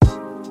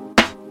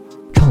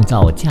创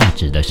造价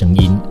值的声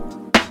音。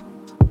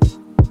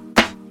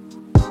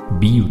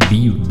B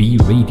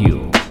Radio。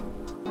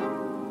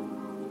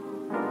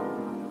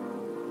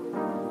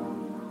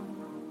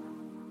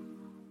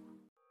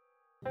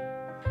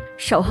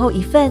守候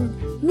一份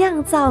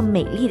酿造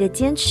美丽的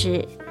坚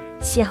持，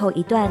邂逅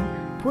一段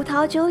葡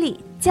萄酒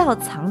里窖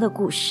藏的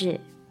故事。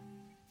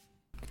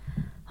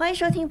欢迎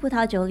收听葡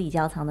萄酒里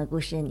窖藏的故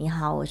事。你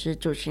好，我是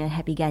主持人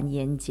Happy 感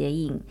言洁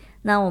影。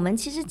那我们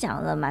其实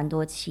讲了蛮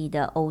多期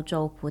的欧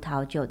洲葡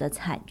萄酒的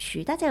产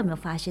区，大家有没有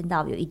发现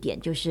到有一点，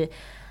就是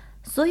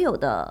所有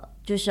的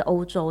就是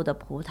欧洲的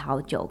葡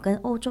萄酒跟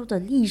欧洲的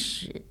历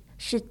史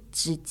是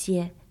直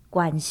接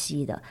关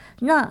系的。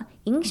那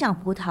影响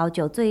葡萄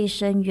酒最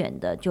深远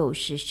的就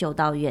是修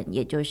道院，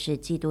也就是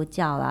基督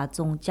教啦、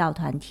宗教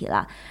团体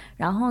啦。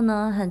然后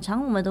呢，很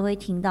常我们都会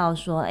听到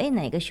说，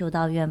哪个修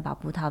道院把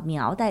葡萄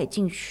苗带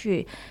进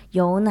去，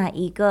由哪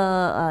一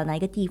个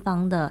地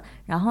方的，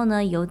然后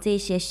呢，由这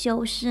些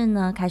修士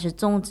呢开始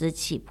种植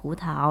起葡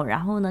萄，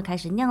然后呢开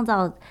始酿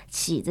造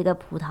起这个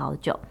葡萄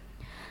酒。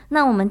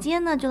那我们今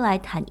天呢就来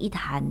谈一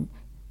谈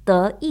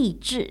德意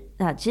志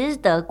其实是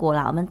德国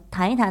啦，我们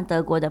谈一谈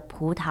德国的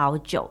葡萄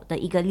酒的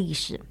一个历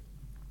史。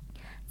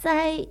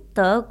在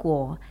德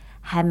国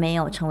还没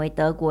有成为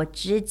德国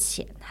之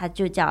前，它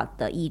就叫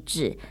德意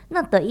志。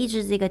那德意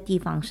志这个地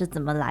方是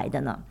怎么来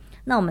的呢？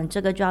那我们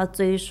这个就要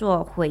追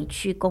溯回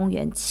去公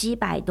元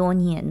700多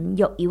年，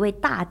有一位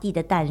大帝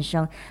的诞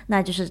生，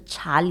那就是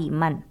查理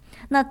曼。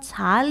那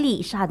查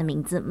理是他的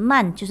名字，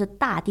曼就是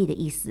大帝的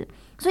意思，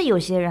所以有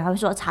些人还会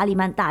说查理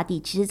曼大帝，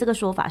其实这个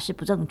说法是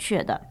不正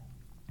确的。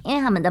因为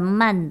他们的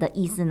曼的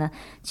意思呢，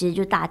其实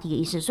就是大地的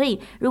意思，所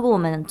以如果我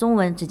们中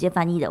文直接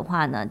翻译的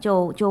话呢，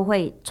就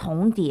会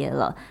重叠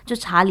了。就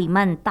查理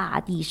曼大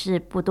帝是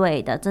不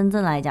对的，真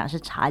正来讲是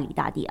查理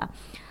大帝啊。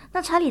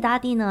那查理大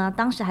帝呢，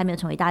当时还没有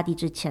成为大帝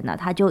之前呢，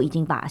他就已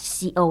经把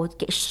西欧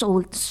给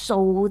收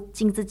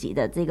进自己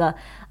的这个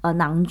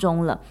囊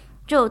中了，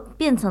就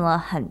变成了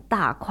很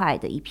大块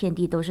的一片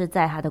地，都是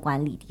在他的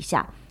管理底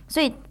下，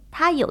所以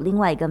他有另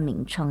外一个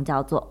名称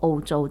叫做欧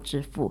洲之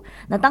父。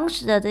那当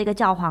时的这个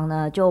教皇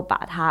呢，就把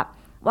他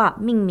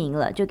命名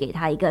了，就给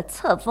他一个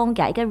册封，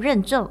给他一个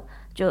认证，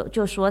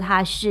就说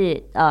他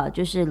是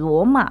就是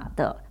罗马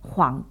的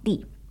皇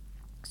帝。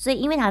所以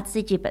因为他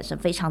自己本身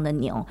非常的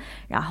牛，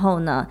然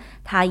后呢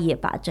他也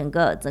把整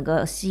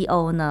个西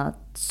欧呢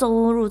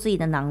收入自己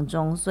的囊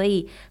中，所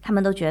以他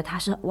们都觉得他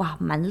是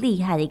蛮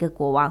厉害的一个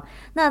国王。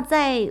那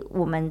在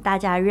我们大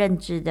家认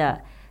知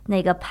的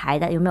那个牌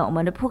的有没有？我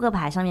们的扑克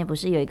牌上面不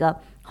是有一个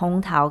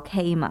红桃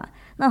K 嘛？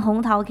那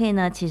红桃 K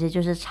呢，其实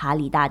就是查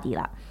理大帝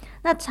啦。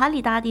那查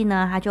理大帝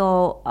呢，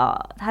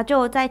他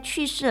就在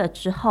去世了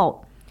之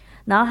后，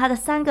然后他的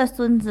3个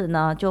孙子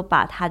呢，就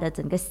把他的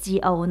整个西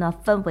欧呢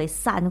分为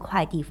3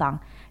块地方，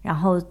然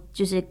后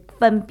就是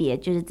分别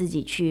就是自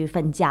己去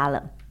分家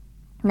了。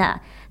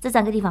那这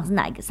3个地方是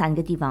哪3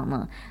个地方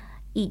呢？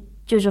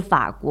就是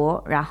法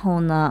国，然后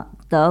呢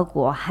德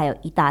国还有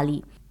意大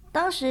利。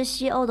当时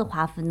西欧的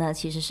划分呢，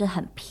其实是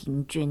很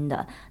平均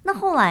的。那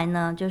后来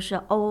呢，就是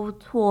欧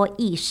托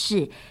一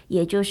世，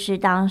也就是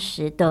当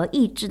时德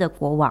意志的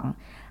国王，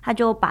他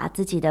就把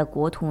自己的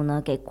国土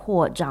呢给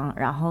扩张，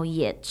然后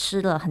也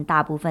吃了很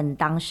大部分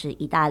当时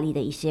意大利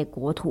的一些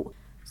国土，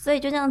所以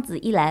就这样子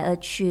一来二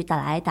去，打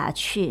来打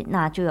去，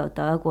那就有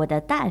德国的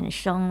诞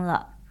生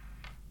了。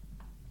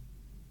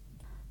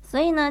所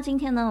以呢，今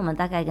天呢，我们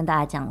大概跟大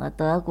家讲了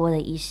德国的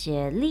一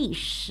些历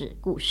史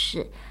故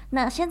事。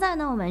那现在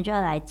呢，我们就要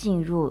来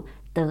进入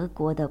德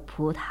国的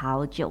葡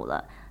萄酒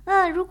了。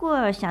那如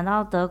果想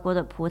到德国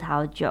的葡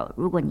萄酒，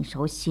如果你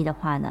熟悉的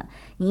话呢，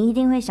你一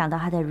定会想到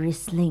它的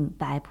Riesling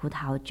白葡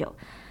萄酒。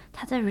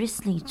它的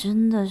Riesling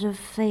真的是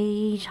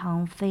非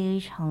常非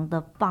常的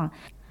棒。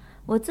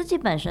我自己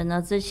本身呢，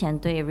之前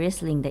对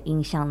Riesling 的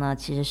印象呢，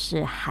其实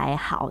是还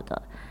好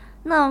的。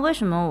那为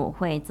什么我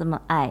会这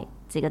么爱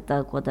这个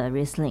德国的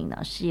Riesling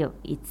呢？是有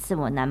一次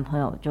我男朋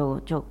友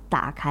就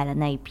打开了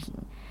那一瓶，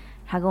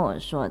他跟我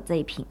说这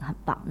一瓶很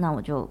棒，那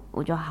我就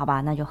好吧，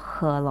那就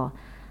喝了。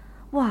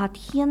哇，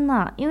天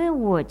哪！因为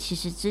我其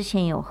实之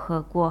前有喝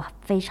过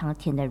非常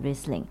甜的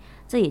Riesling，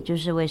 这也就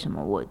是为什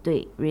么我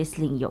对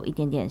Riesling 有一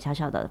点点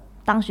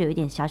当时有一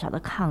点小小的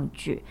抗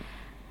拒，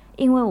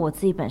因为我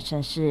自己本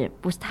身是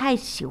不是太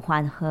喜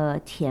欢喝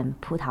甜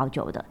葡萄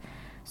酒的，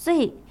所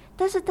以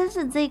但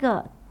是这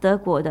个德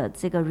国的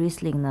这个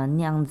Riesling 呢，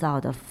酿造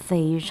的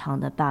非常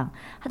的棒，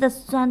它的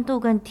酸度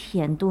跟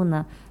甜度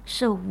呢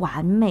是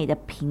完美的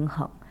平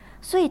衡，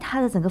所以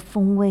它的整个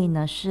风味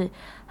呢是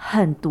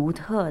很独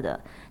特的。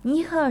你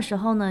一喝的时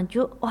候呢，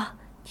就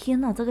天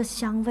哪，这个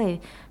香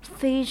味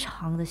非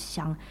常的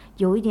香，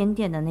有一点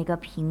点的那个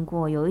苹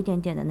果，有一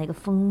点点的那个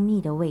蜂蜜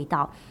的味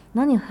道，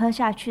然后你喝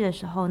下去的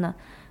时候呢，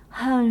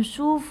很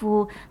舒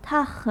服，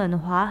它很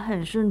滑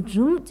很顺，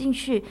进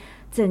去，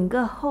整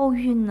个后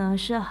韵呢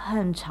是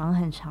很长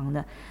很长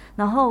的，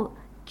然后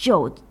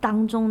酒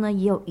当中呢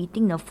也有一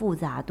定的复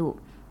杂度，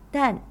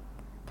但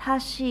它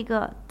是一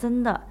个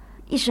真的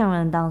一生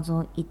人当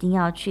中一定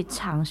要去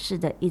尝试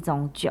的一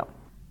种酒。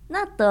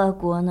那德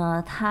国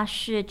呢，它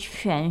是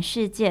全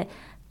世界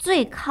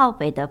最靠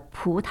北的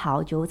葡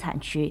萄酒产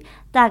区，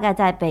大概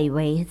在北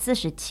纬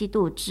47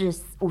度至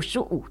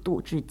55度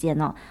之间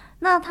哦。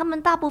那他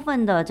们大部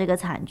分的这个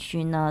产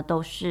区呢，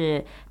都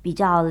是比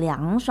较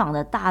凉爽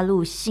的大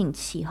陆性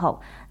气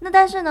候。那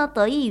但是呢，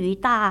得益于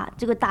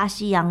这个大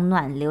西洋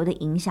暖流的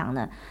影响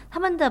呢，他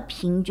们的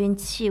平均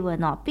气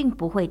温哦，并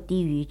不会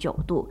低于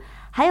9度。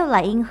还有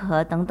莱茵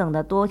河等等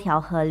的多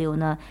条河流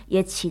呢，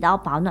也起到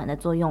保暖的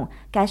作用，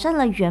改善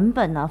了原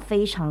本呢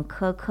非常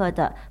苛刻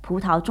的葡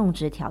萄种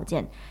植条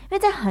件。因为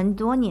在很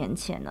多年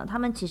前呢，他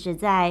们其实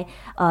在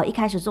一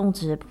开始种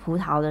植葡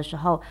萄的时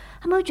候，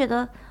他们会觉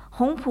得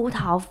红葡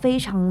萄非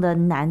常的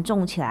难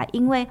种起来，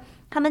因为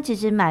他们其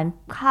实蛮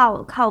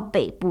靠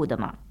北部的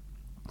嘛，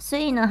所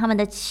以呢，他们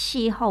的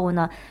气候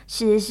呢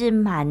其实是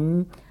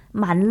蛮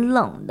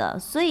冷的，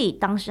所以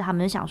当时他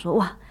们就想说，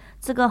哇，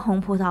这个红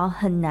葡萄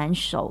很难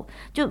熟，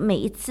就每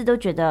一次都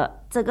觉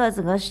得这个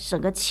整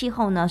个气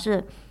候呢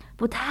是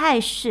不太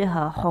适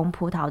合红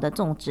葡萄的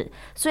种植，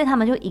所以他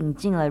们就引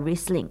进了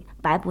Riesling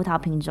白葡萄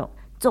品种，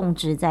种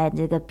植在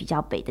这个比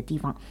较北的地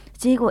方。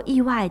结果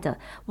意外的，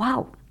哇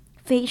哦，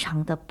非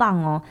常的棒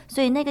哦！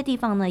所以那个地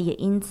方呢，也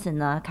因此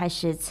呢开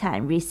始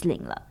产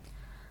Riesling 了。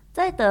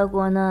在德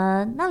国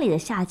呢，那里的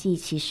夏季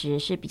其实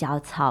是比较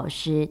潮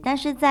湿，但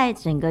是在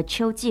整个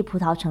秋季葡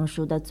萄成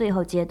熟的最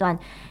后阶段，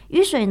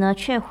雨水呢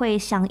却会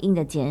相应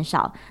的减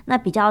少。那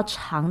比较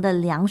长的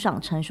凉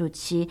爽成熟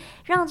期，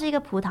让这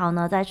个葡萄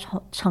呢在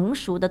成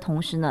熟的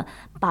同时呢，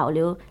保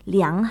留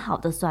良好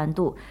的酸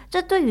度。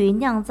这对于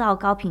酿造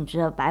高品质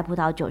的白葡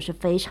萄酒是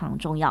非常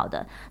重要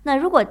的。那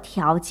如果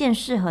条件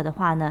适合的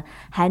话呢，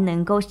还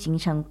能够形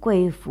成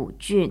贵腐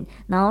菌，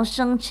然后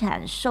生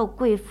产受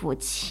贵腐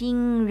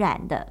侵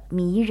染的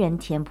迷人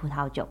甜葡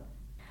萄酒。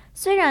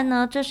虽然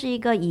呢，这是一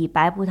个以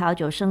白葡萄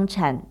酒生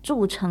产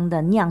著称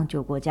的酿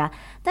酒国家，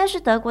但是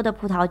德国的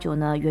葡萄酒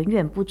呢，远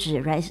远不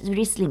止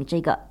Riesling 这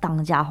个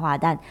当家花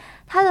旦，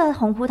它的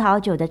红葡萄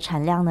酒的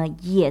产量呢，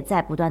也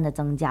在不断的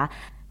增加。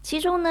其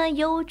中呢，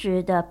优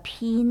质的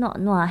皮诺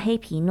诺黑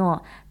皮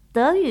诺，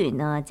德语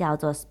呢叫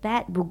做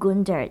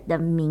Spätburgunder 的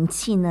名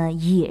气呢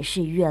也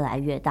是越来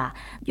越大。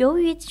由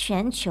于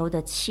全球的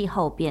气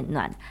候变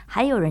暖，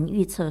还有人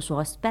预测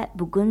说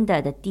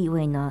Spätburgunder 的地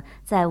位呢，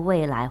在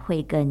未来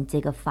会跟这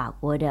个法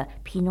国的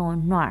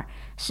Pinot Noir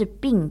是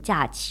并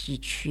驾齐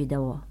驱的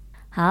哦。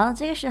好，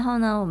这个时候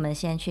呢，我们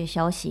先去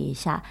休息一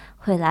下，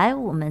回来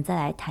我们再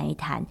来谈一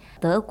谈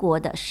德国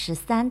的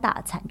13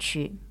大产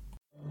区。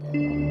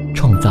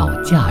创造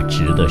价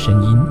值的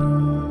声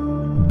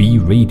音 B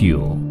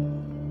Radio。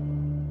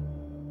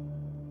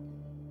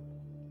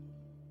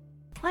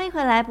欢迎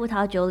回来，葡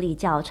萄酒里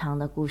较长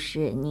的故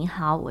事。你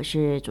好，我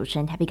是主持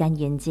人台北干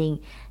眼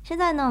睛。现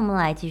在呢，我们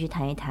来继续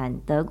谈一谈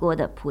德国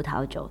的葡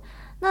萄酒。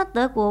那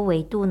德国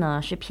纬度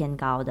呢是偏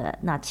高的，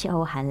那气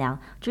候寒凉，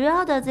主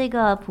要的这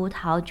个葡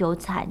萄酒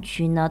产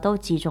区呢都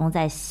集中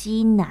在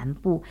西南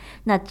部，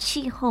那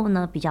气候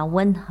呢比较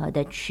温和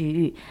的区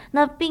域，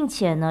那并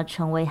且呢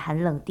成为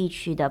寒冷地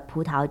区的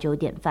葡萄酒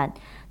典范。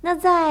那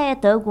在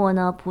德国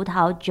呢，葡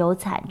萄酒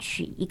产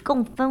区一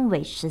共分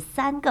为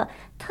13个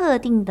特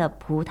定的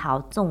葡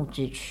萄种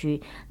植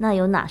区。那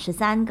有哪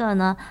13个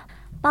呢？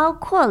包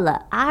括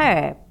了阿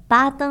尔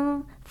巴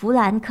登、弗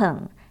兰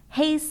肯、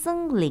黑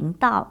森林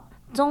道、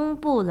中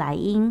部莱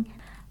茵、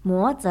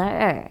摩泽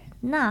尔、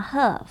纳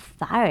赫、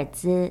法尔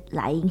兹、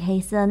莱茵黑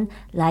森、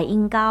莱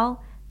茵高、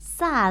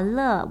萨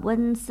勒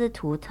温斯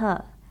图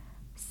特、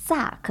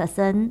萨克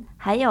森，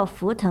还有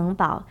福腾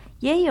堡，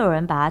也有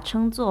人把它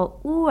称作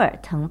乌尔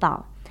腾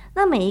堡。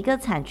那每一个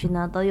产区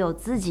呢，都有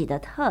自己的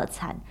特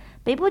产。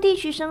北部地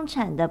区生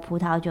产的葡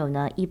萄酒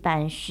呢，一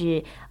般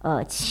是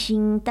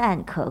清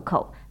淡可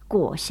口，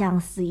果香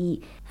四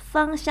溢，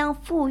芳香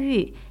馥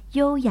郁，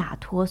优雅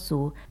脱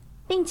俗，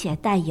并且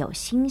带有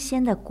新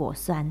鲜的果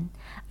酸。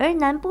而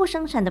南部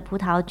生产的葡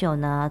萄酒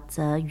呢，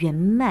则圆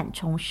满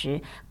充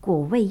实，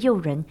果味诱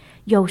人，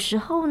有时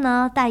候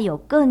呢带有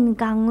更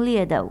刚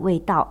烈的味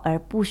道，而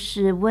不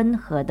失温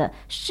和的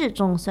适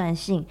中酸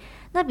性。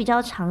那比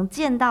较常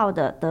见到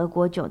的德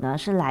国酒呢，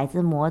是来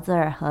自摩泽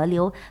尔河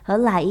流和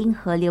莱茵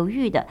河流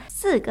域的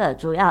4个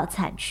主要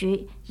产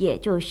区，也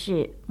就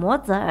是摩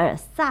泽尔、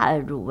萨尔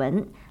鲁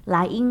文、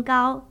莱茵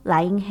高、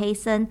莱茵黑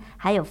森，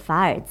还有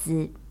法尔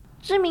兹。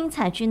知名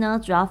产区呢，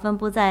主要分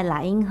布在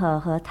莱茵河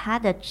和它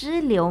的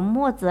支流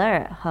莫泽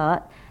尔河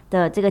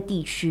的这个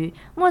地区。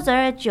莫泽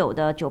尔酒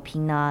的酒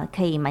瓶呢，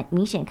可以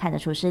明显看得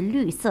出是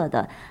绿色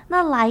的。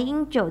那莱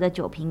茵酒的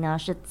酒瓶呢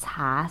是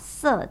茶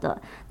色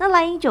的。那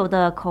莱茵酒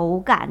的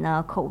口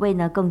味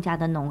呢更加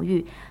的浓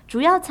郁。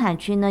主要产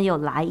区呢有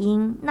莱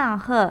茵、纳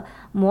赫、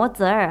摩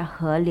泽尔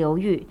河流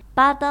域、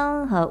巴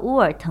登和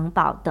乌尔腾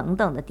堡等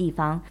等的地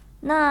方。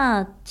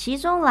那其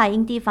中莱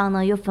茵地方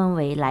呢又分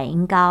为莱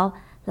茵高、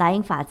莱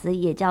茵法兹，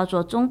也叫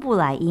做中部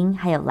莱茵，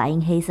还有莱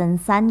茵黑森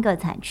3个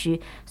产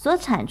区所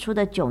产出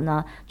的酒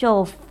呢，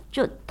就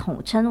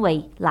统称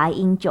为莱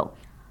茵酒。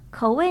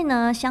口味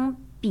呢，相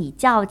比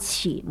较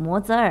起摩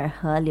泽尔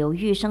河流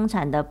域生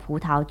产的葡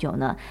萄酒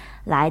呢，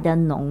来的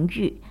浓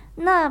郁。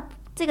那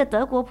这个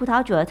德国葡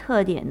萄酒的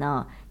特点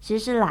呢，其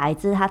实是来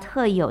自它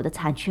特有的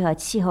产区和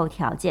气候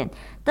条件。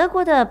德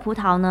国的葡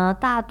萄呢，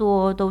大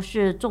多都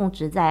是种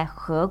植在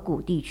河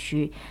谷地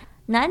区。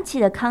南起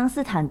的康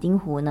斯坦丁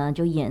湖呢，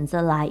就沿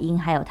着莱茵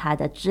还有它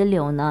的支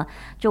流呢，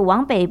就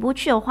往北部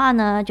去的话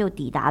呢，就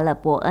抵达了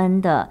伯恩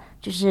的，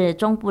就是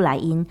中部莱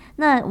茵。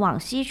那往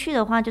西去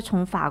的话，就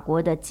从法国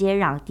的接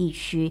壤地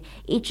区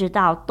一直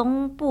到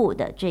东部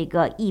的这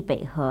个易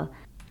北河。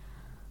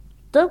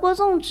德国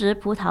种植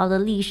葡萄的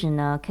历史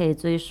呢，可以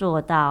追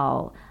溯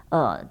到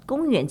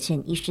公元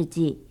前1世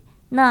纪。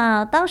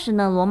那当时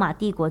呢，罗马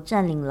帝国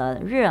占领了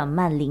日耳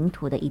曼领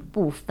土的一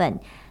部分，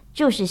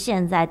就是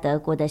现在德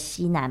国的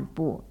西南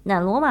部。那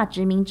罗马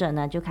殖民者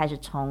呢，就开始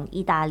从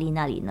意大利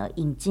那里呢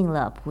引进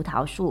了葡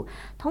萄树，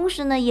同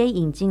时呢也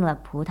引进了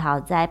葡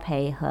萄栽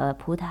培和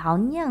葡萄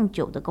酿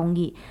酒的工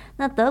艺。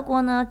那德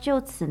国呢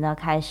就此呢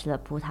开始了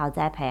葡萄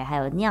栽培还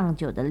有酿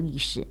酒的历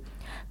史。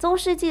中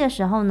世纪的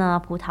时候呢，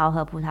葡萄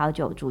和葡萄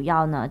酒主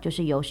要呢就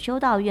是由修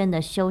道院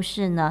的修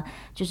士呢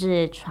就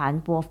是传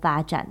播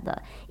发展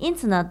的。因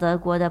此呢，德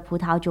国的葡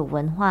萄酒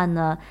文化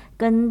呢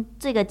跟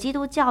这个基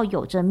督教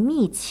有着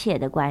密切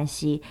的关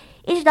系。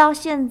一直到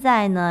现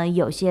在呢，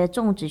有些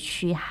种植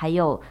区还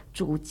有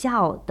主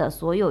教的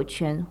所有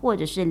权，或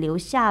者是留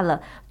下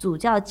了主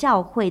教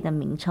教会的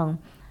名称。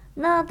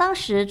那当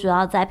时主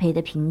要栽培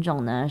的品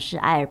种呢是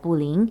埃尔布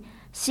林、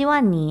希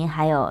万尼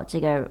还有这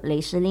个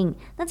雷司令。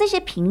那这些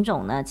品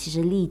种呢，其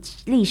实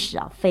历史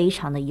非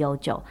常的悠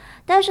久，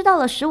但是到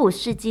了15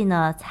世纪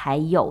呢才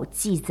有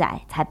记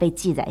载，才被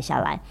记载下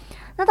来。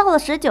那到了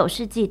19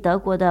世纪，德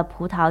国的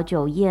葡萄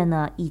酒业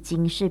呢已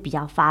经是比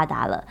较发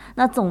达了，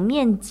那总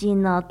面积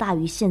呢大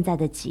于现在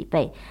的几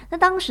倍。那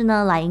当时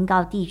呢，莱茵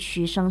高地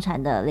区生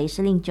产的雷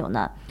司令酒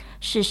呢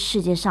是世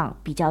界上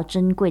比较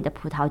珍贵的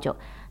葡萄酒。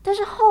但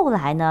是后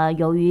来呢，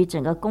由于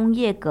整个工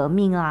业革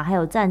命还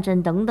有战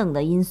争等等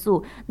的因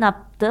素，那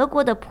德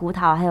国的葡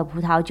萄还有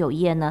葡萄酒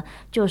业呢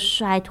就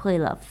衰退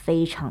了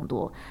非常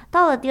多。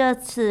到了第2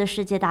次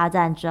世界大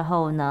战之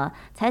后呢，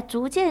才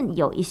逐渐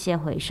有一些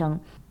回升。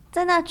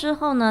在那之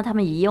后呢，他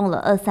们也用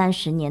了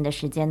20-30年的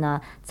时间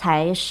呢，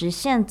才实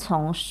现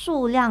从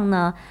数量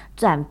呢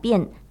转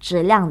变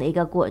质量的一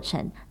个过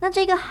程。那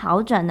这个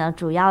好转呢，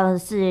主要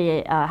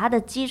是它的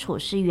基础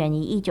是源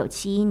于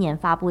1971年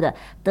发布的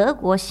德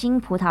国新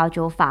葡萄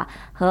酒法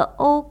和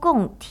欧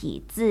共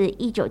体自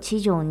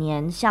1979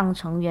年向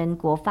成员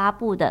国发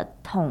布的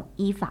统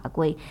一法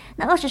规。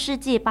那20世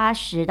纪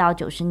80到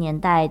90年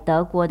代，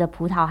德国的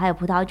葡萄还有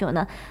葡萄酒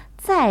呢，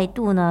再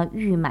度呢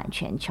誉满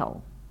全球。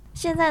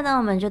现在呢，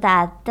我们就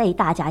带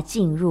大家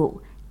进入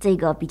这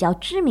个比较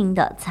知名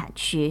的产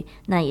区，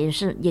那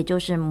也就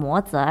是摩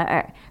泽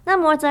尔。那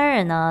摩泽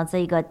尔呢，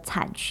这个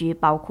产区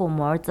包括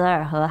摩尔泽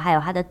尔河，还有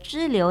它的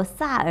支流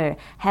萨尔，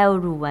还有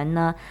鲁文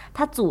呢，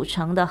它组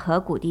成的河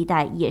谷地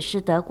带，也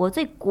是德国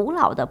最古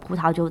老的葡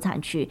萄酒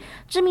产区。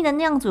知名的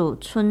酿酒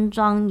村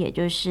庄，也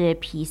就是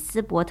皮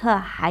斯伯特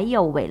还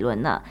有韦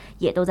伦呢，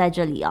也都在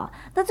这里哦。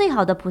那最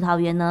好的葡萄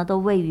园呢，都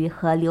位于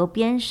河流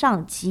边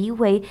上极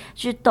为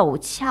是陡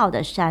峭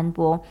的山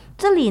坡。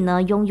这里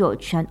呢，拥有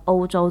全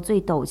欧洲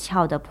最陡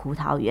峭的葡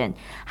萄园，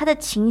它的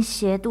倾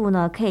斜度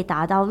呢可以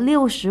达到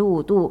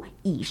65度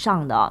以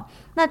上的哦。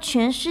那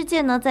全世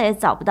界呢再也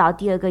找不到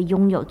第2个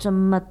拥有这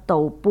么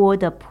陡坡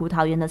的葡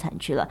萄园的产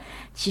区了，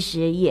其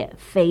实也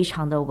非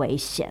常的危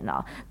险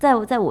哦。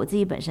在我自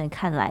己本身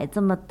看来，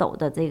这么陡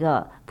的这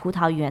个葡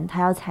萄园，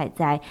它要采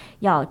摘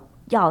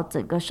要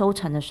整个收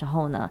成的时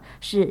候呢，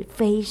是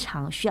非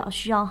常需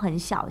要很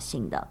小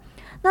心的。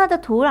那它的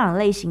土壤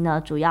类型呢，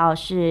主要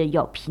是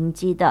有贫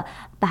瘠的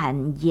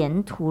板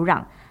岩土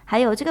壤，还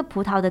有这个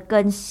葡萄的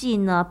根系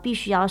呢，必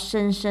须要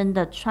深深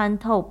的穿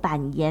透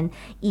板岩，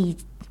以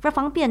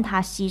方便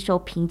它吸收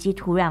贫瘠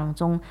土壤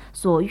中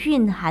所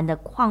蕴含的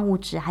矿物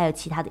质，还有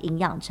其他的营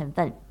养成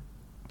分。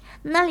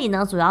那里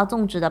呢，主要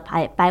种植的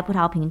白葡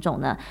萄品种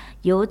呢，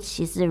尤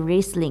其是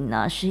Riesling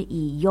呢，是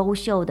以优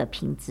秀的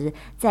品质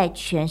在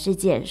全世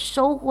界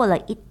收获了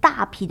一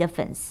大批的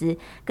粉丝。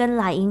跟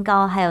莱茵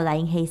高还有莱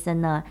茵黑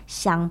森呢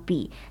相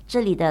比，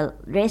这里的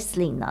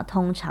Riesling 呢，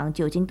通常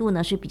酒精度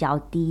呢是比较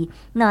低，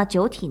那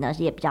酒体呢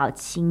也比较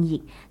轻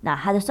盈，那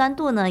它的酸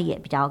度呢也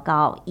比较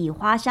高，以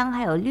花香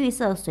还有绿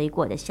色水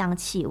果的香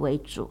气为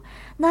主。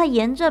那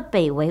沿着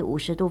北纬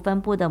50度分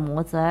布的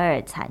摩泽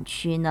尔产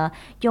区呢，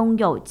拥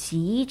有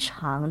极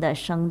长的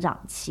生长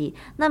期，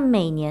那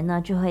每年呢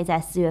就会在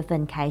4月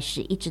份开始，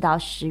一直到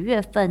10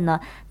月份呢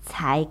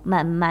才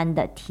慢慢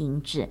的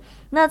停止。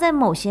那在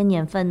某些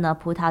年份呢，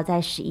葡萄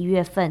在11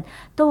月份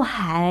都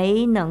还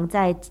能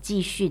再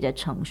继续的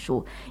成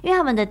熟，因为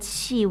它们的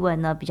气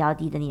温呢比较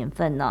低的年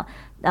份呢，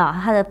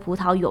它的葡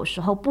萄有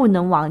时候不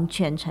能完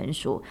全成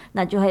熟，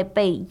那就会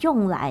被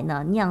用来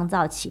呢酿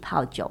造起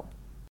泡酒。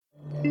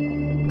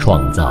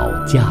创造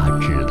价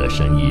值的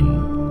声音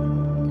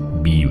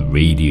 ，Be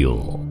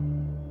Radio。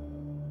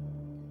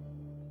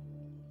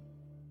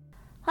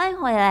欢迎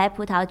回来，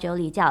葡萄酒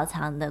里窖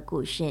藏的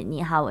故事。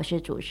你好，我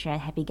是主持人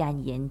Happy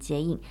干言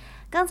接应。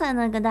刚才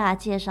呢，跟大家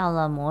介绍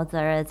了摩泽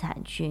尔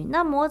产区。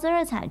那摩泽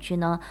尔产区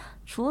呢，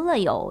除了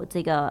有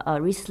这个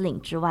Riesling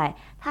之外，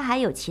它还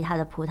有其他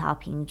的葡萄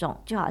品种，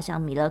就好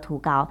像米勒图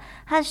高，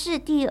它是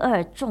第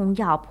2重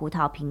要葡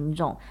萄品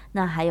种。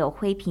那还有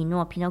灰皮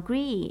诺 Pinot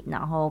Gris，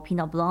 然后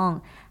Pinot Blanc，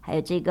 还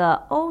有这个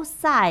欧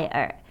塞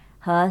尔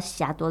和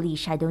霞多丽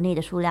Chardonnay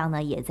的数量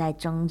呢也在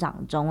增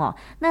长中哦。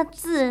那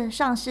自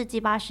上世纪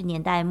80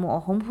年代末，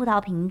红葡萄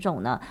品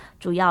种呢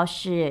主要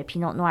是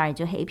Pinot Noir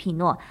就黑皮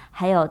诺，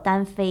还有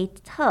丹菲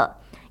特，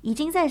已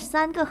经在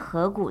3个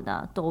河谷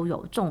呢都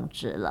有种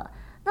植了。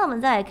那我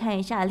们再来看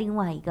一下另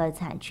外一个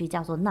产区，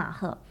叫做纳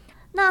赫。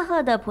纳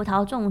赫的葡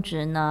萄种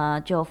植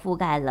呢，就覆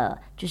盖了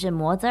就是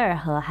摩泽尔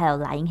河还有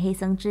莱茵黑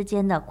森之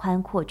间的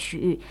宽阔区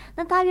域。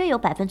那大约有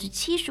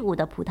75%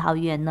的葡萄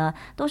园呢，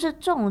都是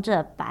种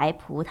着白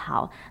葡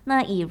萄。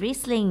那以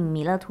Riesling、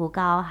米勒图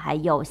高还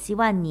有西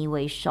万尼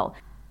为首。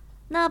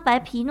那白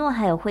皮诺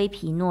还有灰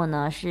皮诺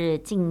呢，是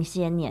近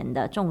些年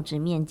的种植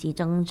面积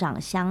增长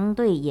相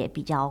对也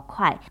比较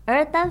快，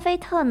而丹菲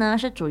特呢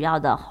是主要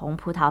的红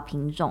葡萄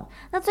品种。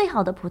那最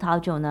好的葡萄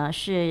酒呢，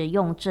是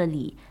用这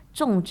里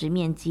种植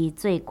面积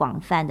最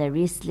广泛的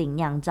Riesling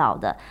酿造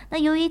的。那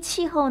由于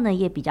气候呢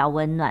也比较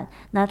温暖，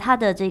那它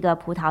的这个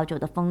葡萄酒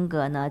的风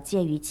格呢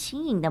介于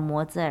轻盈的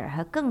摩泽尔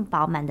和更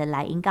饱满的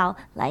莱茵高、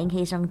莱茵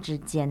黑森之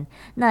间。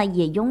那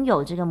也拥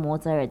有这个摩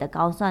泽尔的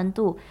高酸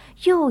度，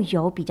又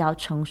有比较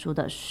成熟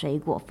的水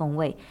果风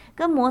味。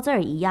跟摩泽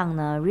尔一样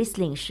呢，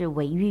 Riesling 是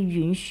唯一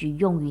允许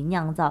用于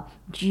酿造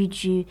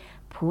GG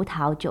葡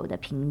萄酒的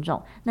品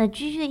种。那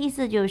GG 的意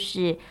思就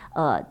是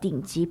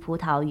顶级葡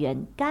萄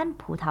园干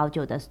葡萄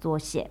酒的缩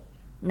写。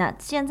那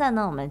现在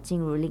呢，我们进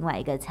入另外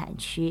一个产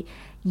区，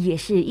也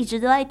是一直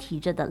都在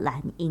提着的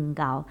莱茵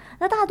高。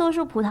那大多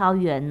数葡萄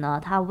园呢，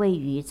它位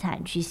于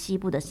产区西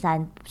部的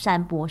山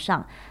坡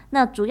上，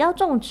那主要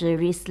种植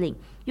Riesling。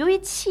由于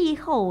气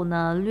候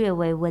呢略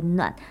微温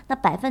暖，那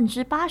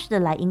80%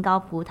的莱茵高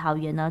葡萄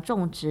园呢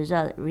种植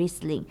着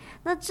Riesling。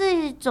那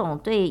这种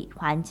对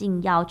环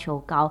境要求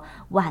高、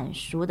晚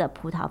熟的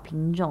葡萄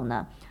品种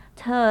呢，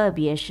特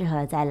别适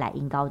合在莱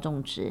茵高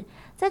种植。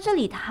在这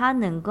里，它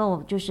能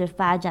够就是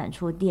发展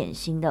出典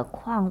型的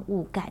矿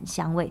物感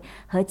香味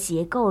和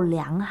结构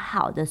良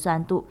好的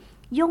酸度，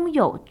拥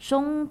有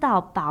中到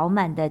饱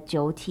满的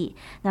酒体，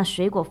那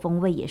水果风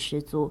味也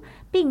十足，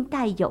并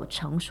带有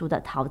成熟的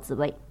桃子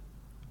味。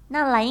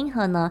那莱茵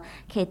河呢，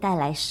可以带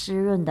来湿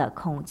润的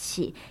空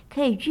气，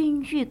可以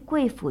孕育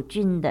贵腐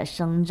菌的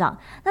生长。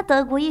那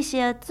德国一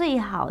些最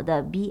好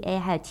的 BA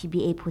还有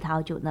TBA 葡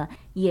萄酒呢，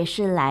也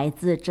是来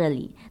自这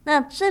里。那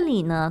这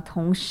里呢，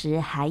同时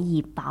还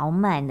以饱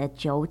满的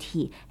酒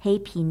体黑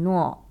皮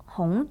诺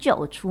红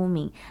酒出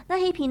名。那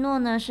黑皮诺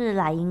呢，是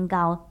莱茵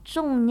高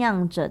重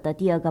酿者的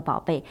第2个宝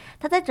贝，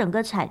它在整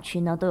个产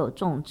区呢都有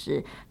种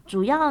植，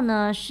主要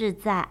呢是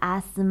在阿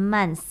斯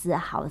曼斯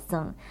豪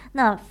森。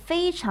那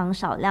非常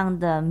少量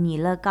的米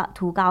勒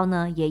图高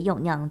呢也有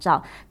酿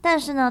造，但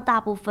是呢大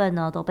部分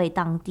呢都被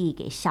当地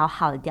给消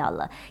耗掉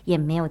了，也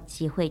没有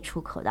机会出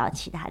口到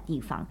其他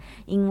地方，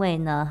因为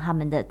呢他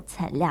们的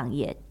产量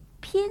也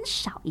偏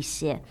少一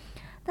些。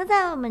那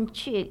再来我们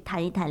去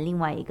谈一谈另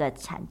外一个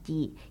产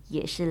地，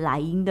也是莱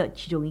茵的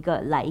其中一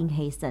个莱茵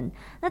黑森。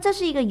那这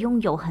是一个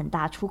拥有很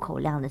大出口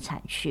量的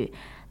产区，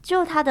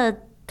就它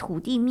的土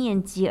地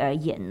面积而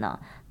言呢，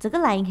整个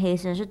莱茵黑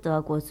森是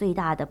德国最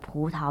大的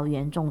葡萄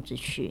园种植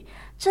区。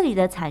这里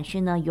的产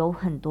区呢有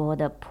很多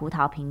的葡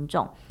萄品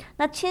种。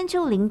那千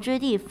丘陵之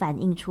地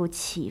反映出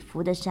起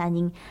伏的山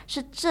阴，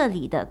是这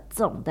里的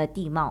总的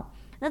地貌。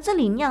那这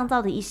里酿造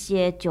的一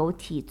些酒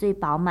体最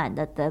饱满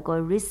的德国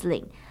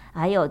Riesling，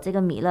还有这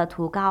个米勒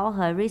图高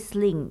和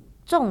Riesling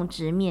种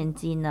植面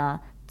积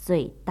呢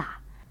最大。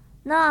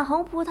那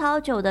红葡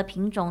萄酒的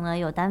品种呢，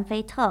有丹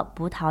菲特、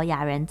葡萄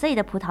牙人。这里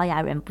的葡萄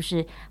牙人不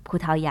是葡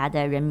萄牙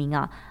的人名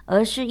啊，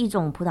而是一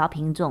种葡萄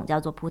品种，叫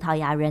做葡萄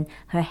牙人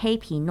和黑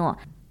皮诺。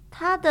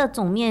它的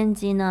总面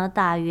积呢，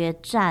大约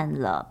占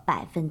了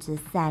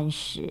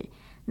30%。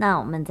那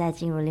我们再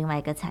进入另外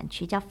一个产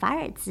区，叫法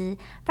尔兹。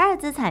法尔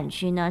兹产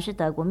区呢，是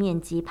德国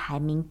面积排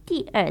名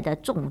第2的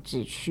种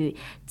植区，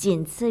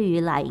仅次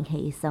于莱茵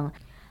黑森。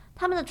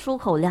他们的出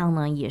口量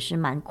呢也是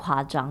蛮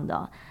夸张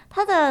的。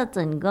它的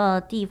整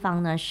个地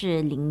方呢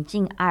是临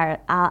近阿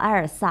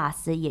尔萨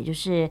斯，也就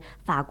是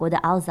法国的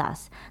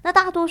Alsace。那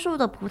大多数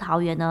的葡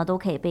萄园呢都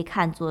可以被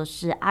看作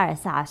是阿尔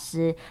萨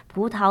斯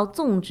葡萄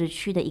种植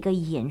区的一个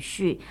延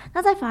续。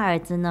那在法尔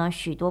兹呢，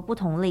许多不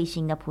同类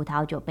型的葡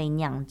萄酒被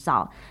酿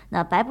造。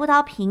那白葡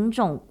萄品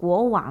种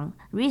国王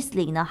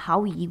Riesling 呢，毫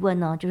无疑问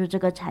呢就是这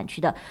个产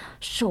区的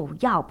首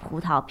要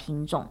葡萄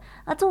品种。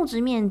那种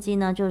植面积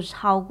呢就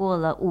超过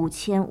了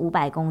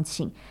5500公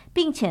顷，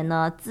并且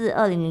呢自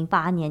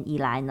2008年年以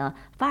来呢，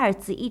法尔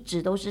茨一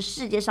直都是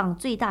世界上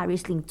最大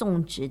Riesling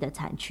种植的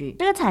产区。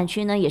这个产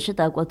区呢，也是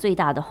德国最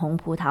大的红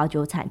葡萄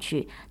酒产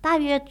区，大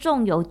约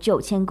种有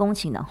9000公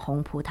顷的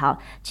红葡萄，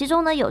其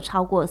中呢有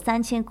超过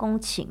3000公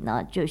顷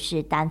呢就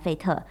是丹费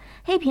特、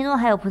黑皮诺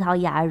还有葡萄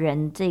牙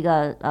人这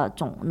个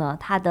种呢，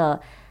它的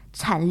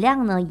产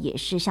量呢也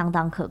是相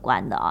当可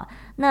观的啊。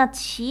那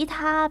其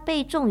他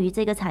被种于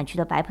这个产区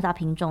的白葡萄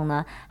品种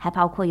呢，还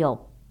包括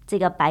有这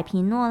个白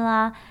皮诺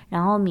啦，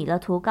然后米勒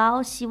图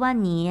高、西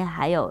万尼，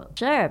还有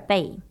折耳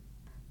贝。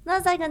那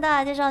再跟大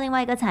家介绍另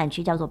外一个产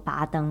区叫做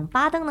巴登。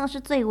巴登呢是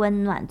最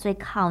温暖、最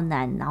靠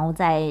南，然后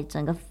在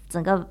整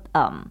个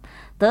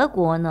德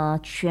国呢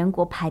全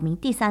国排名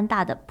第3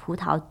大的葡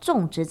萄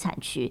种植产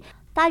区，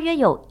大约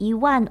有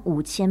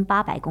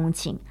15800公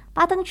顷。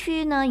巴登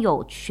区呢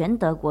有全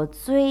德国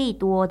最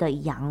多的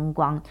阳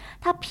光，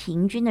它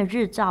平均的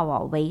日照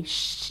为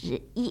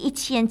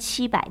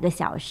1700个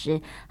小时，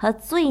和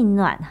最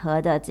暖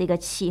和的这个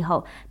气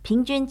候，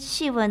平均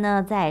气温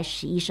呢在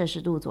11摄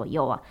氏度左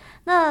右啊。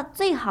那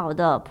最好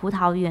的葡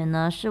萄园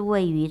呢是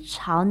位于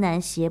朝南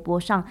斜坡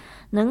上，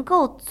能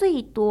够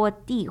最多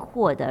地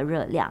获得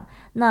热量。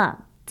那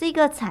这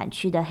个产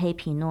区的黑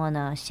皮诺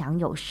呢享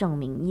有盛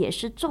名，也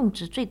是种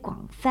植最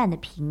广泛的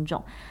品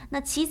种。那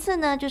其次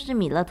呢就是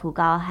米勒图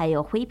高，还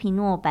有灰皮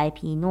诺、白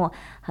皮诺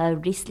和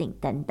Riesling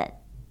等等。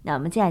那我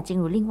们接下来进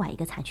入另外一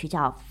个产区，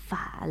叫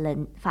法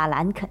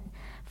兰肯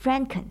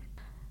Franken。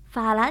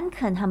法兰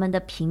肯他们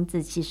的瓶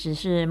子其实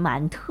是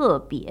蛮特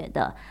别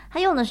的，它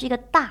用的是一个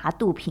大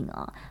肚瓶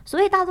啊。所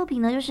谓大肚瓶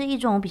呢，就是一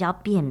种比较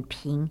扁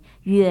平、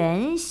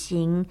圆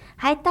形，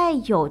还带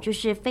有就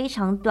是非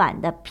常短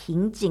的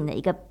瓶颈的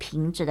一个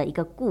瓶子的一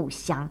个故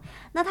乡。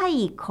那它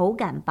以口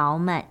感饱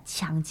满、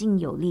强劲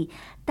有力、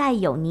带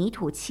有泥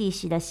土气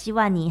息的西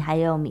万尼还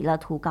有米勒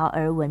图高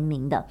而闻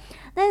名的。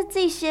但是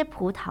这些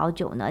葡萄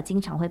酒呢，经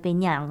常会被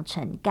酿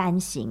成干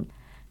型、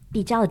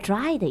比较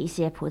dry 的一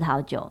些葡萄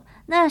酒。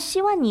那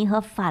西万尼和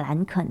法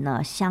兰肯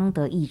呢相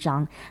得益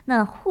彰，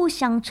那互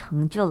相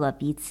成就了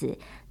彼此。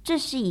这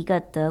是一个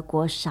德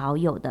国少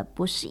有的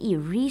不是以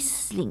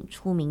Riesling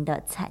出名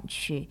的产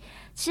区。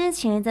其实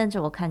前一阵子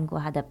我看过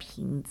它的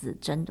瓶子，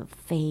真的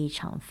非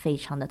常非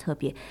常的特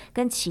别，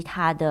跟其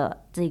他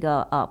的这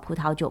个葡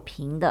萄酒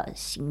瓶的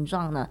形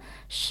状呢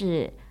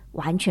是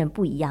完全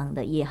不一样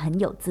的，也很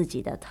有自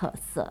己的特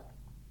色。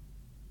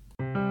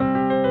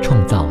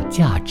创造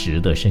价值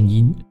的声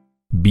音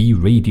B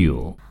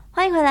Radio。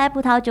欢迎回来，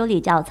葡萄酒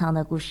里窖藏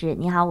的故事。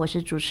你好，我是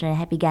主持人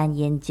Happy 干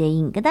严洁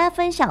颖，跟大家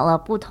分享了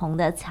不同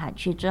的产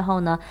区之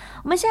后呢，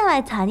我们现在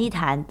来谈一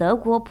谈德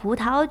国葡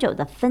萄酒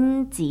的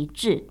分级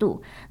制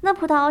度。那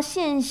葡萄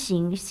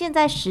现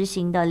在实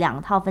行的2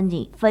套分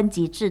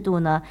级制度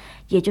呢，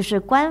也就是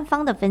官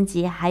方的分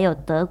级，还有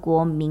德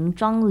国名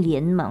庄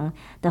联盟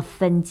的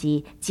分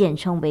级，简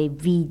称为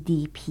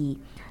VDP。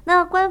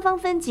那官方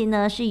分级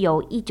呢是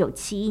由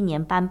1971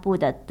年颁布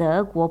的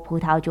德国葡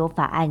萄酒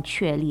法案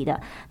确立的，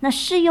那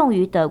适用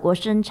于德国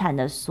生产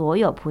的所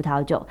有葡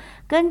萄酒。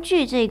根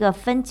据这个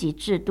分级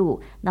制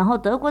度，然后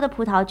德国的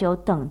葡萄酒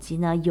等级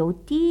呢由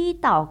低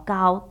到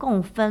高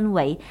共分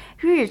为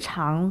日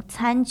常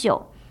餐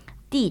酒、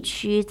地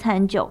区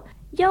餐酒、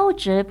优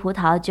质葡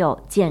萄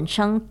酒简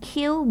称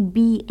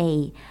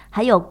QBA，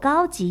 还有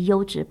高级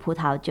优质葡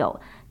萄酒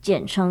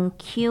简称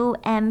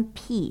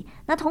QMP。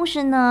 那同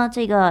时呢，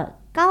这个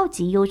高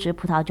级优质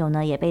葡萄酒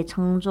呢也被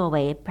称作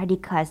为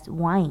Predicate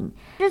Wine。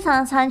 日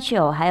常餐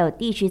酒还有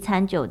地区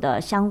餐酒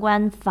的相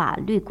关法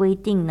律规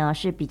定呢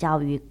是比较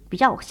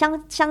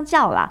相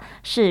较啦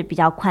是比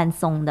较宽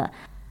松的。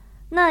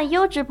那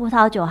优质葡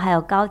萄酒还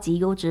有高级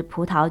优质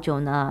葡萄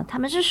酒呢，它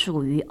们是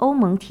属于欧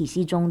盟体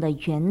系中的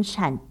原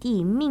产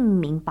地命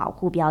名保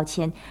护标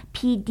签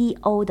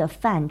PDO 的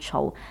范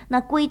畴，那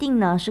规定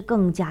呢是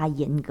更加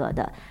严格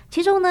的。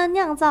其中呢，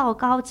酿造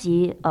高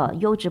级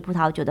优质葡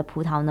萄酒的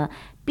葡萄呢，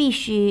必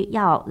须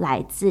要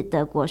来自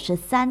德国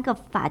13个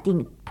法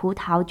定葡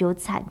萄酒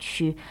产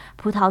区，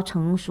葡萄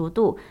成熟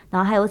度，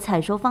然后还有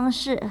采收方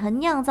式和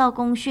酿造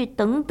工序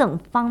等等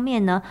方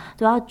面呢，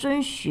都要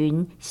遵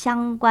循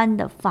相关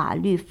的法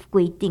律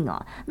规定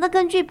哦。那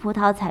根据葡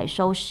萄采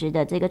收时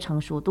的这个成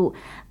熟度，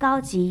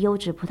高级优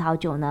质葡萄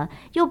酒呢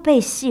又被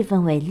细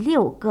分为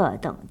6个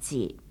等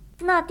级。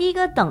那第一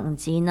个等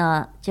级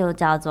呢就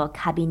叫做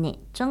Cabernet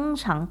正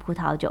常葡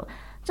萄酒。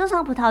正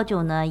常葡萄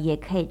酒呢也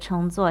可以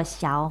称作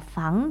小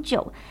房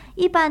酒，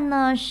一般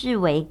呢是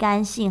为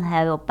干性还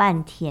有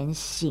半甜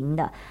型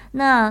的。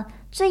那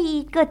这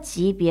一个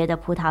级别的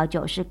葡萄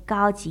酒是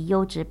高级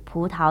优质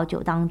葡萄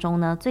酒当中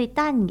呢最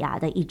淡雅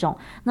的一种，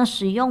那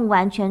使用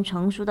完全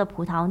成熟的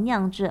葡萄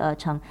酿制而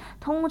成，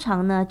通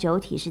常呢酒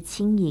体是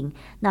轻盈，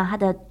那它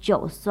的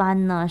酒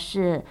酸呢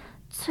是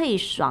脆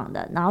爽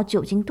的，然后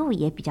酒精度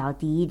也比较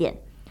低一点。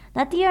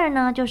那第二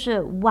呢就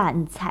是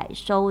晚采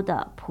收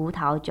的葡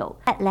萄酒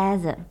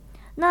Leather。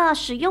那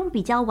使用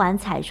比较晚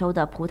采收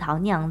的葡萄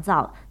酿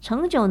造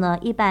橙酒呢，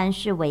一般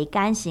是为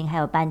干型还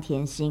有半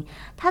甜型，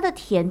它的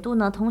甜度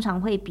呢通常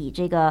会比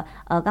这个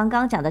刚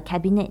刚讲的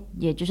Cabernet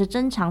也就是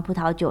珍藏葡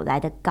萄酒来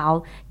的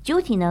高，酒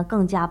体呢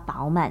更加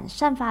饱满，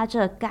散发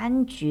着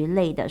柑橘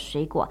类的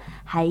水果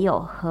还有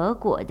核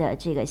果的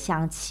这个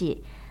香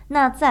气。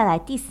那再来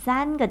第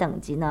3个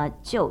等级呢，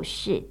就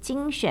是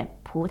精选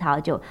葡萄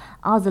酒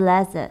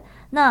Auslese，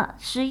 那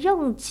使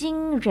用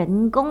经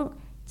人工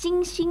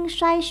精心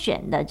筛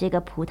选的这个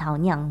葡萄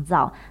酿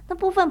造，那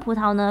部分葡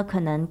萄呢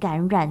可能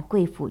感染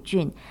贵腐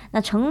菌，那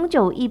橙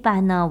酒一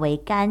般呢为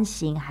干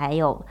型还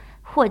有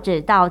或者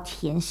到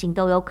甜型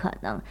都有可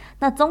能，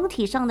那总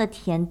体上的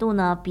甜度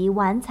呢比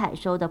晚采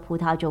收的葡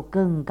萄酒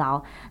更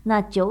高，那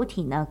酒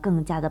体呢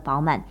更加的饱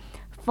满，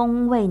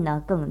风味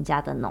呢更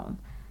加的浓。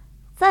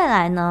再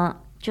来呢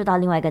就到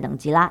另外一个等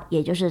级啦，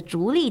也就是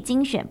逐粒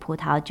精选葡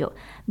萄酒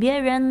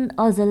Beeren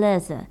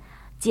Auslese，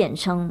简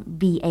称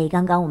BA，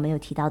 刚刚我们有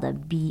提到的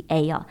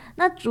BA 哦。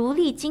那逐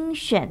粒精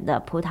选的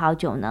葡萄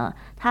酒呢，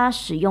它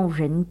使用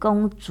人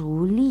工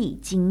逐粒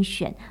精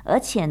选，而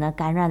且呢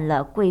感染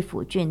了贵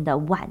腐菌的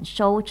晚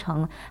收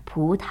成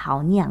葡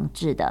萄酿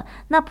制的。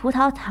那葡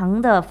萄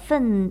糖的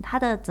它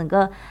的整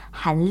个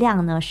含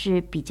量呢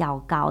是比较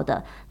高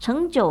的。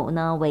橙酒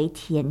呢为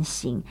甜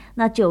型，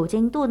那酒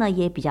精度呢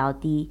也比较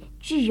低，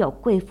具有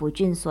贵腐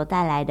菌所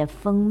带来的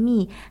蜂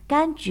蜜、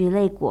柑橘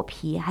类果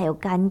皮还有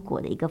干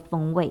果的一个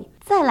风味。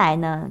再来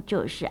呢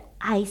就是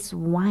ice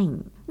wine，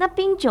 那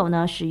冰酒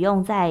呢使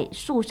用在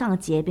树上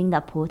结冰的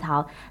葡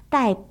萄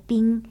带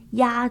冰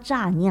压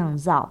榨酿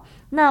造。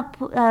那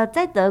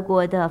在德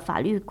国的法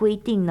律规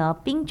定呢，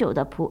冰酒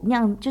的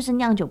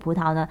酿酒葡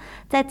萄呢，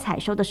在采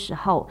收的时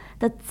候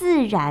的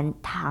自然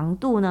糖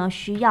度呢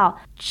需要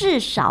至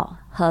少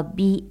和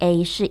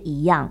BA 是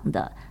一样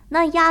的。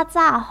那压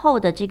榨后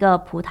的这个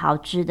葡萄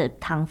汁的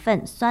糖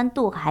分、酸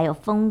度还有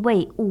风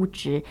味物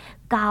质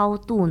高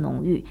度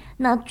浓郁，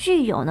那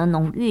具有呢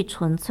浓郁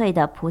纯粹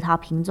的葡萄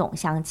品种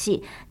香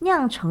气，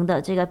酿成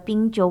的这个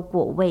冰酒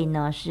果味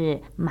呢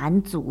是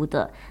蛮足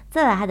的。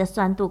再来它的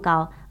酸度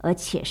高，而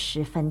且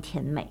十分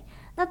甜美。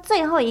那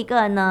最后一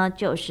个呢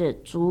就是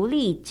逐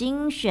粒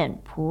精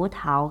选葡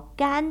萄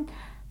干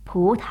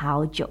葡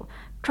萄酒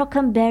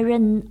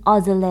Trockenbeeren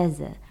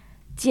Auslese，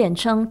 简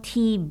称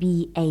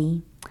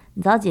TBA。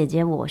你知道姐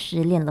姐我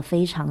是练了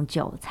非常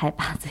久才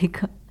把这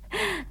个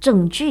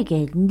整句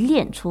给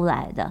练出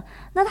来的。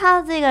那它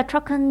这个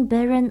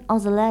Trockenbeeren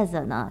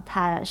Auslese 呢，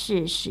它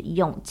是使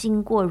用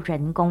经过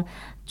人工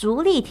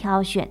逐粒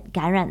挑选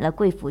感染了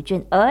贵腐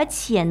菌，而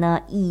且呢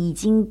已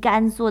经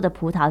干缩的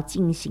葡萄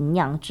进行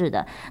酿制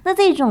的。那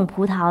这种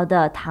葡萄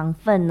的糖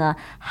分呢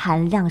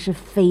含量是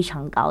非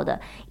常高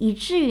的，以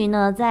至于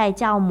呢在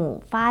酵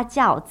母发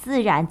酵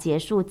自然结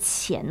束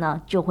前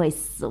呢就会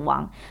死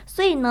亡。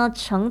所以呢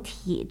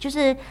就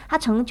是它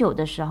成酒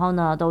的时候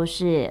呢都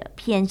是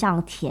偏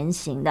向甜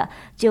型的，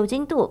酒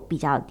精度比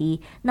较低，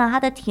那它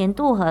的甜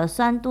度和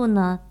酸度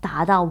呢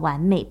达到完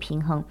美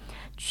平衡，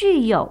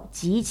具有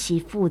极其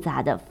复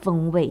杂的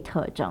风味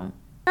特征。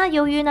那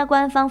由于呢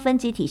官方分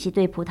级体系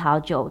对葡萄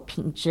酒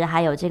品质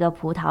还有这个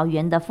葡萄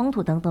园的风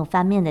土等等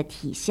方面的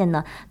体现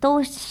呢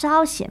都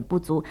稍显不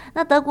足，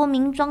那德国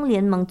名庄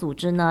联盟组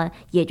织呢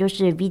也就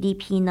是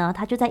VDP 呢，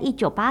它就在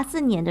1984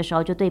年的时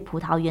候就对葡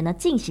萄园呢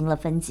进行了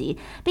分级，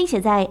并且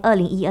在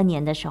2012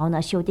年的时候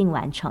呢修订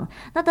完成。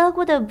那德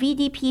国的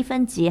VDP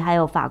分级还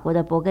有法国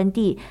的勃艮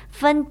第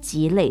分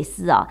级类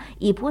似啊，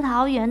以葡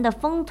萄园的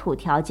风土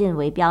条件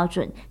为标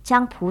准，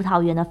将葡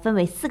萄园呢分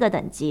为4个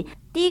等级。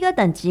第一个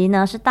等级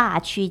呢是大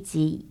区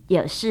级，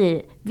也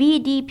是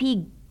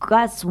VDP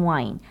Glass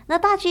Wine。 那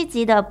大区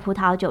级的葡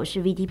萄酒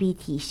是 VDP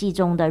体系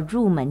中的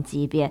入门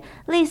级别，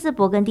类似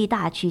勃艮第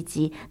大区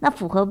级，那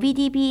符合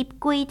VDP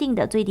规定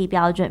的最低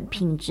标准，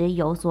品质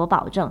有所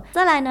保证。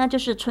再来呢就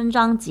是村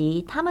庄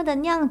级，他们的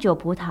酿酒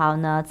葡萄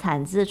呢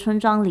产自村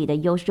庄里的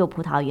优秀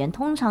葡萄园，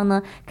通常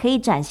呢可以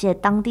展现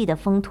当地的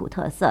风土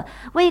特色。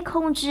为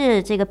控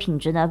制这个品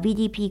质呢，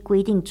 VDP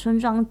规定村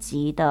庄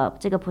级的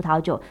这个葡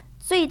萄酒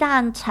最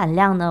大产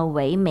量呢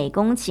为每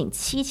公顷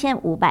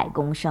7500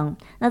公升。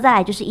那再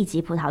来就是一级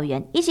葡萄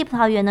园，一级葡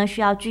萄园呢需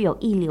要具有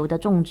一流的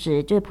种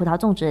植，就是葡萄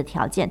种植的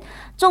条件，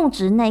种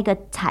植那个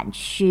产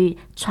区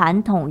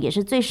传统也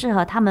是最适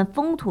合他们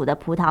风土的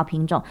葡萄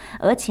品种，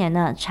而且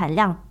呢产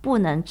量不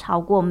能超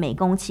过每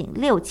公顷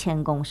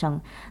6000公升。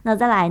那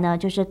再来呢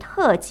就是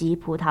特级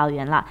葡萄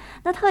园啦，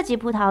那特级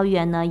葡萄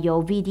园呢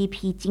由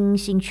VDP 精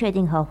心确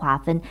定和划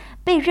分，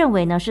被认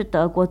为呢是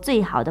德国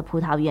最好的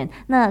葡萄园。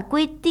那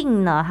规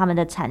定呢他们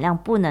的产量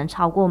不能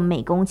超过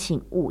每公顷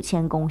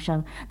5000公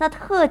升。那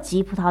特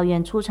级葡萄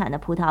园出产的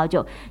葡萄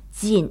酒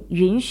仅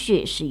允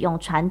许使用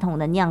传统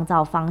的酿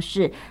造方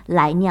式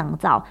来酿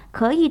造，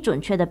可以准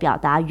确的表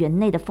达园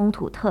内的风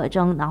土特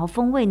征，然后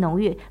风味浓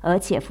郁而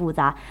且复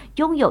杂，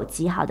拥有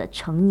极好的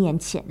成年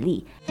潜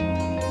力。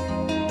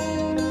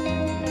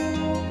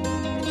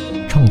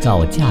创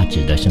造价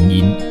值的声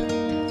音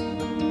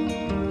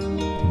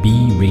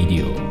B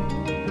Radio。